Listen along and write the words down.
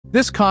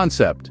This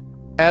concept,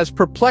 as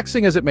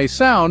perplexing as it may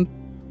sound,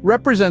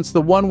 represents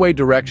the one-way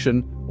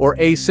direction or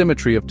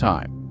asymmetry of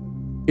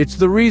time. It's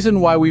the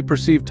reason why we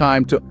perceive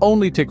time to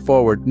only tick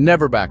forward,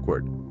 never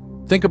backward.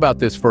 Think about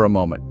this for a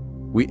moment.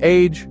 We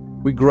age,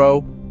 we grow,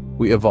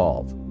 we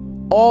evolve.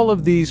 All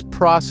of these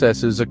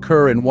processes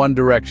occur in one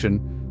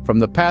direction, from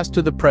the past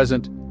to the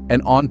present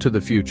and on to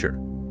the future.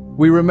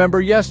 We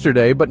remember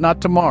yesterday, but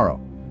not tomorrow.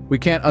 We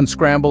can't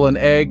unscramble an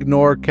egg,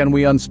 nor can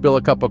we unspill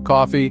a cup of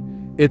coffee.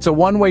 It's a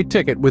one-way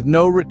ticket with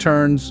no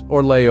returns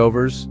or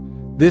layovers.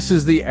 This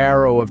is the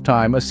arrow of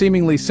time, a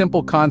seemingly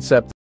simple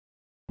concept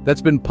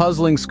that's been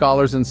puzzling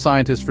scholars and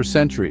scientists for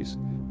centuries.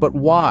 But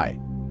why?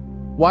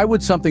 Why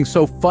would something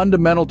so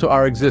fundamental to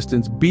our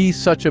existence be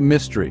such a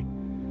mystery?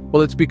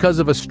 Well, it's because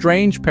of a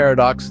strange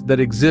paradox that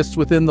exists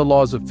within the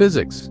laws of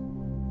physics.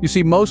 You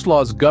see, most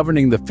laws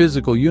governing the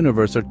physical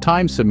universe are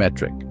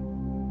time-symmetric.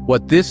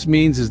 What this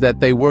means is that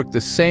they work the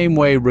same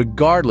way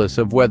regardless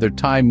of whether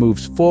time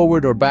moves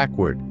forward or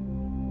backward.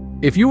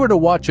 If you were to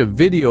watch a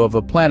video of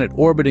a planet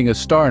orbiting a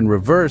star in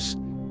reverse,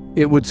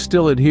 it would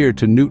still adhere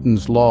to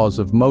Newton's laws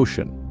of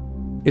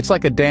motion. It's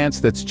like a dance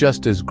that's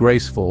just as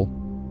graceful,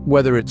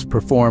 whether it's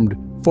performed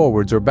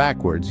forwards or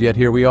backwards, yet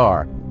here we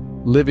are,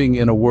 living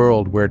in a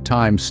world where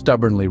time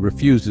stubbornly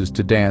refuses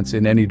to dance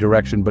in any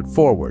direction but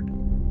forward.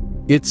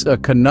 It's a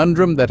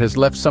conundrum that has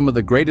left some of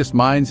the greatest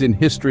minds in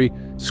history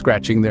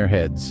scratching their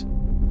heads.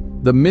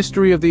 The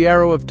mystery of the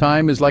arrow of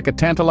time is like a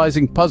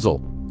tantalizing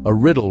puzzle, a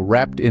riddle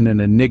wrapped in an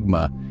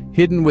enigma,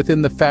 hidden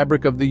within the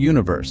fabric of the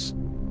universe.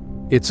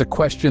 It's a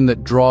question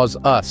that draws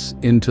us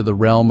into the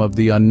realm of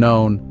the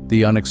unknown,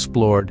 the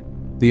unexplored,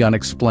 the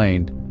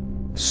unexplained.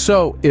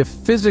 So, if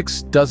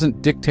physics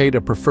doesn't dictate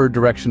a preferred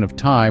direction of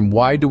time,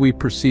 why do we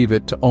perceive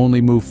it to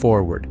only move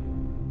forward?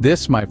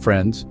 This, my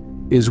friends,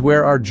 is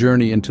where our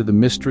journey into the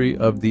mystery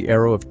of the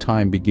arrow of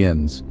time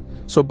begins.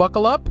 So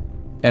buckle up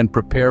and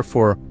prepare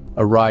for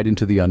a ride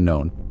into the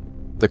unknown.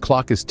 The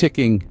clock is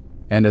ticking,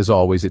 and as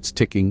always, it's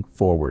ticking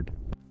forward.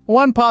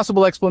 One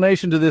possible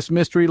explanation to this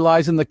mystery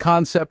lies in the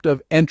concept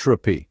of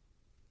entropy.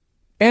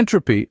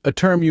 Entropy, a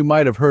term you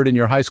might have heard in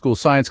your high school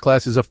science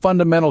class, is a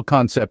fundamental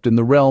concept in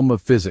the realm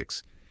of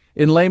physics.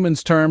 In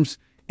layman's terms,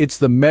 it's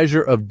the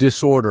measure of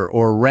disorder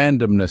or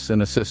randomness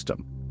in a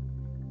system.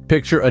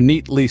 Picture a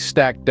neatly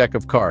stacked deck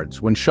of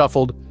cards. When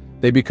shuffled,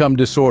 they become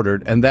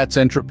disordered, and that's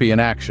entropy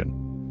in action.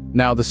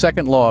 Now, the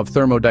second law of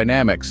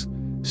thermodynamics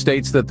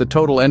states that the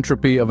total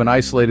entropy of an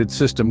isolated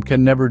system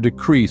can never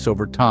decrease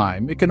over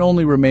time. It can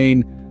only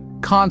remain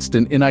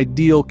constant in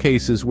ideal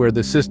cases where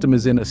the system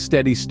is in a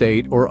steady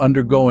state or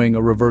undergoing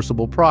a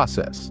reversible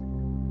process.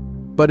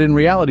 But in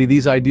reality,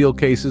 these ideal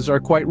cases are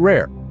quite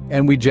rare,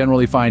 and we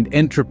generally find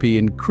entropy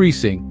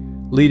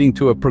increasing, leading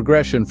to a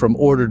progression from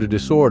order to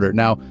disorder.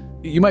 Now,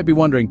 you might be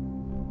wondering,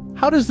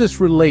 how does this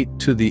relate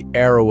to the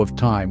arrow of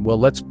time? Well,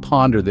 let's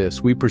ponder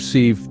this. We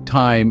perceive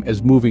time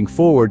as moving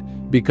forward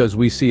because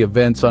we see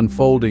events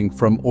unfolding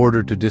from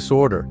order to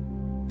disorder.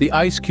 The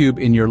ice cube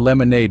in your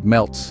lemonade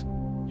melts.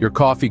 Your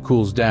coffee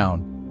cools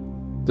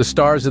down. The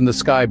stars in the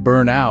sky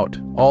burn out,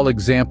 all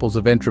examples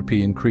of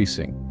entropy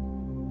increasing.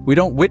 We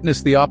don't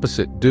witness the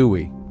opposite, do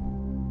we?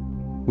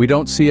 We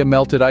don't see a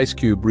melted ice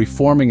cube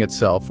reforming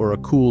itself or a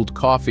cooled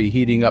coffee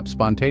heating up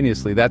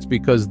spontaneously. That's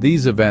because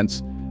these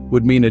events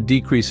would mean a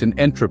decrease in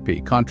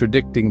entropy,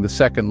 contradicting the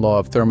second law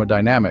of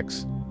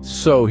thermodynamics.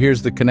 So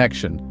here's the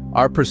connection.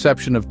 Our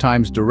perception of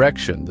time's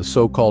direction, the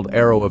so-called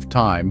arrow of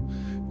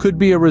time, could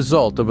be a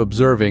result of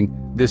observing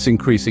this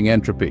increasing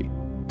entropy.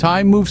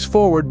 Time moves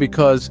forward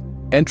because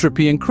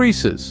entropy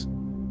increases.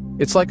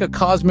 It's like a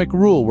cosmic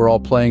rule we're all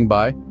playing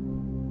by,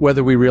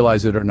 whether we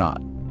realize it or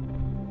not.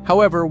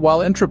 However,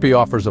 while entropy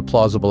offers a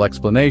plausible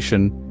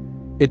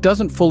explanation, it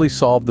doesn't fully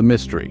solve the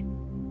mystery.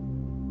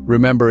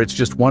 Remember, it's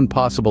just one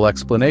possible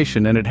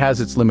explanation, and it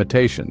has its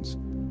limitations.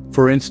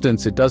 For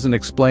instance, it doesn't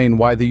explain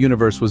why the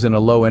universe was in a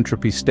low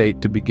entropy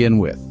state to begin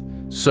with.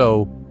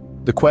 So,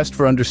 the quest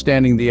for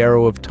understanding the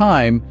arrow of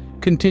time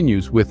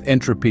continues with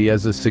entropy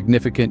as a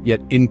significant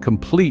yet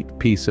incomplete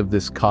piece of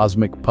this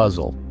cosmic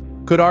puzzle.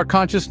 Could our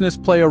consciousness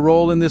play a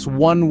role in this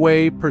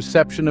one-way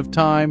perception of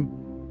time?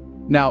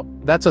 Now,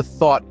 that's a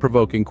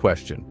thought-provoking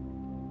question.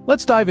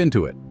 Let's dive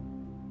into it.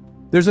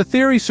 There's a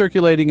theory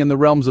circulating in the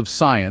realms of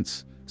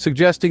science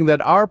suggesting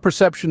that our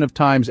perception of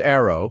time's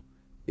arrow,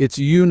 its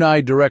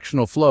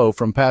unidirectional flow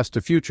from past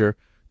to future,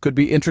 could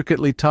be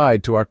intricately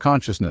tied to our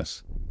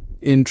consciousness.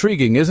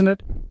 Intriguing, isn't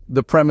it?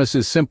 The premise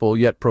is simple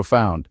yet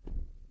profound.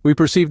 We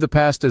perceive the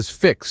past as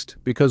fixed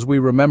because we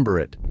remember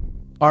it.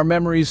 Our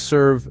memories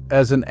serve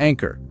as an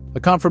anchor, a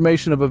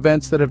confirmation of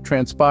events that have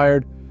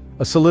transpired,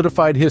 a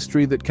solidified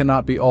history that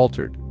cannot be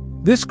altered.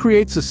 This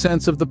creates a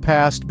sense of the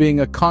past being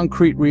a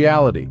concrete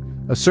reality,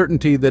 a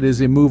certainty that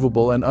is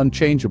immovable and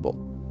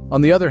unchangeable.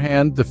 On the other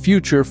hand, the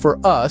future for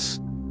us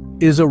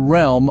is a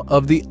realm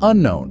of the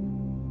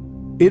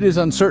unknown. It is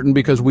uncertain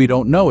because we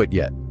don't know it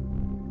yet.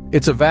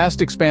 It's a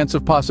vast expanse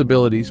of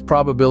possibilities,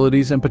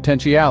 probabilities, and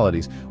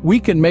potentialities. We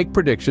can make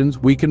predictions,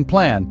 we can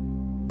plan,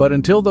 but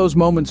until those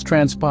moments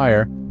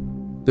transpire,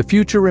 the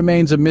future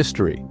remains a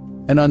mystery,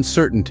 an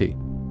uncertainty.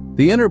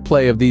 The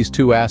interplay of these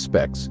two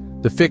aspects,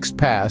 the fixed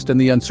past and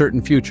the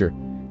uncertain future,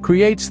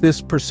 creates this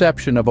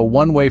perception of a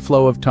one-way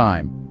flow of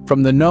time,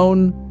 from the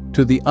known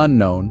to the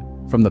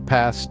unknown, from the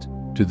past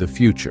to the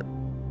future.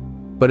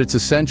 But it's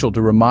essential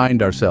to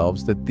remind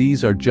ourselves that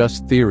these are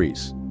just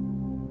theories.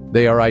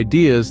 They are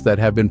ideas that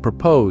have been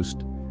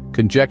proposed,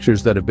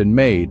 conjectures that have been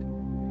made,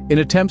 in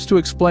attempts to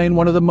explain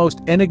one of the most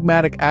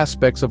enigmatic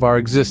aspects of our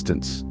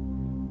existence,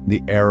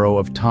 the arrow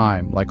of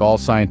time. Like all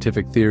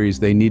scientific theories,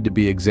 they need to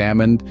be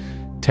examined,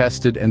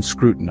 tested, and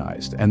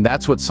scrutinized. And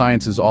that's what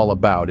science is all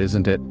about,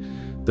 isn't it?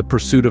 The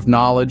pursuit of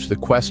knowledge, the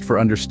quest for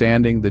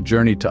understanding, the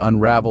journey to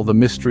unravel the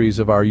mysteries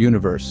of our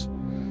universe.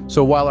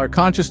 So while our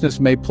consciousness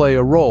may play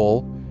a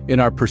role in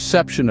our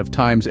perception of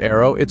time's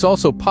arrow, it's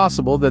also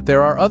possible that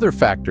there are other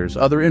factors,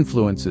 other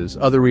influences,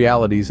 other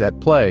realities at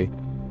play.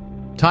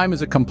 Time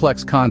is a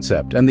complex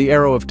concept, and the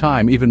arrow of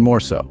time even more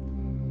so.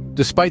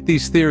 Despite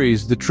these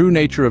theories, the true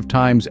nature of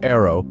time's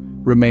arrow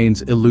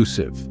remains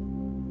elusive.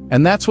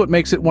 And that's what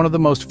makes it one of the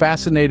most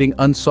fascinating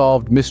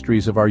unsolved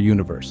mysteries of our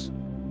universe.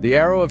 The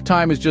arrow of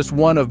time is just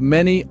one of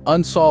many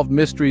unsolved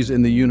mysteries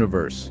in the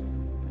universe.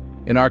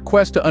 In our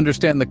quest to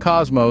understand the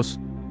cosmos,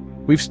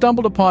 we've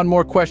stumbled upon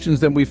more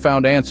questions than we've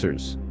found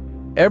answers.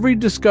 Every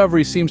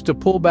discovery seems to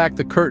pull back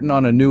the curtain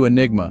on a new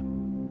enigma.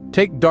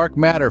 Take dark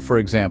matter, for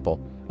example,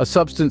 a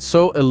substance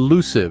so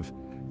elusive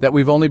that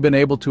we've only been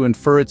able to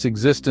infer its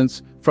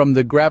existence from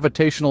the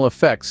gravitational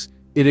effects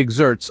it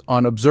exerts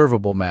on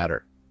observable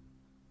matter.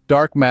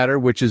 Dark matter,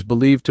 which is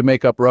believed to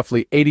make up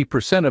roughly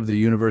 80% of the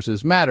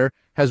universe's matter,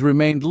 has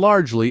remained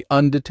largely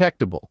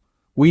undetectable.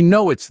 We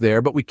know it's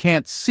there, but we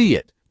can't see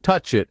it,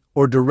 touch it,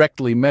 or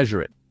directly measure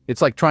it.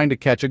 It's like trying to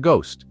catch a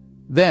ghost.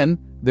 Then,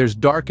 there's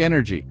dark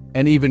energy,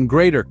 an even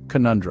greater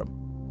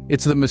conundrum.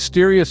 It's the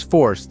mysterious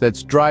force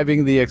that's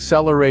driving the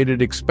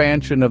accelerated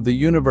expansion of the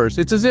universe.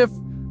 It's as if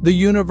the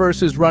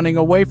universe is running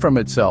away from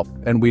itself,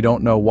 and we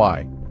don't know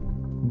why.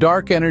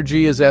 Dark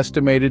energy is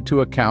estimated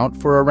to account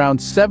for around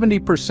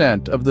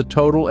 70% of the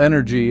total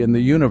energy in the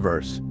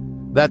universe.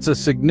 That's a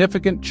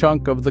significant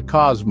chunk of the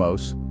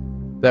cosmos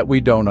that we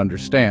don't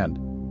understand.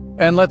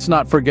 And let's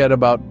not forget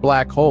about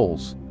black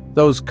holes,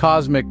 those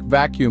cosmic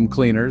vacuum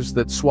cleaners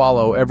that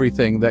swallow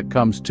everything that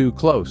comes too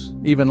close,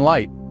 even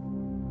light.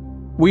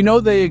 We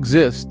know they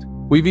exist,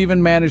 we've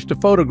even managed to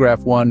photograph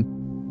one,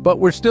 but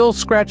we're still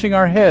scratching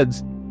our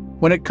heads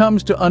when it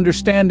comes to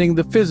understanding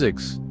the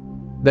physics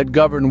that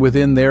govern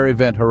within their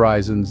event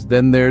horizons.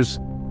 Then there's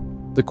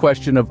the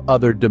question of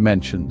other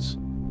dimensions.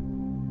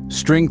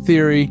 String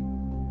theory,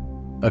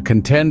 a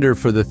contender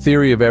for the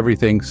theory of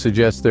everything,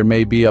 suggests there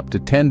may be up to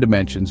 10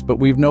 dimensions, but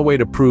we've no way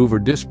to prove or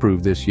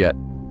disprove this yet.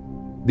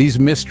 These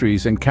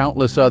mysteries and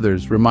countless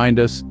others remind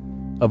us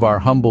of our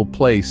humble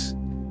place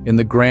in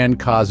the grand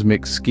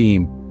cosmic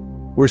scheme.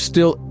 We're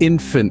still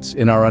infants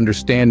in our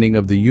understanding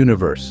of the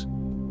universe,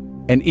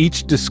 and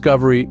each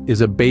discovery is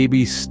a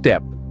baby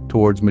step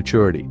towards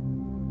maturity.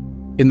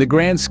 In the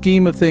grand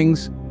scheme of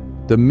things,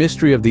 the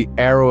mystery of the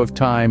arrow of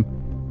time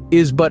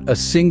is but a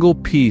single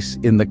piece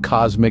in the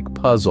cosmic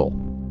puzzle.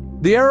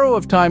 The arrow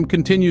of time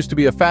continues to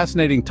be a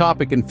fascinating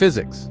topic in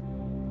physics.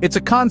 It's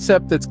a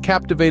concept that's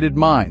captivated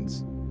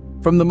minds,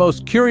 from the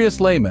most curious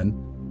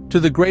laymen to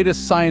the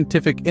greatest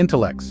scientific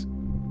intellects.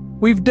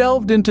 We've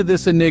delved into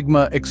this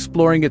enigma,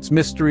 exploring its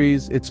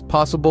mysteries, its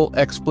possible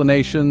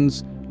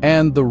explanations,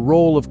 and the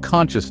role of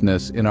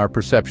consciousness in our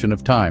perception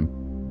of time.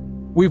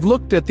 We've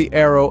looked at the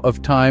arrow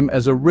of time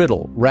as a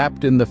riddle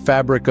wrapped in the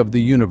fabric of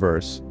the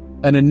universe,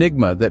 an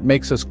enigma that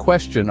makes us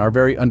question our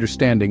very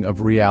understanding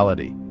of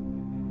reality.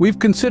 We've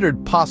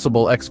considered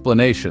possible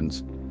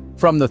explanations,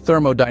 from the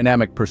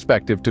thermodynamic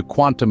perspective to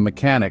quantum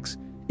mechanics,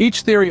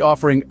 each theory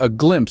offering a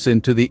glimpse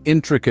into the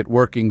intricate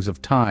workings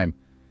of time.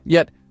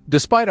 Yet,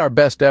 despite our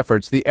best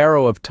efforts, the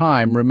arrow of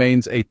time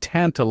remains a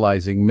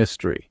tantalizing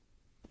mystery.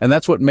 And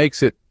that's what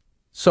makes it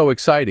so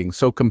exciting,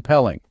 so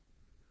compelling.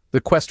 The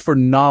quest for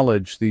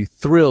knowledge, the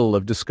thrill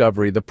of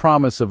discovery, the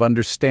promise of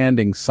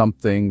understanding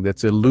something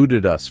that's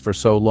eluded us for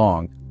so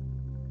long.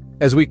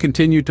 As we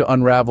continue to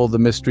unravel the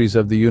mysteries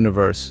of the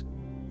universe,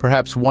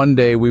 perhaps one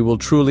day we will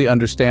truly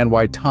understand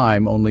why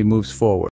time only moves forward.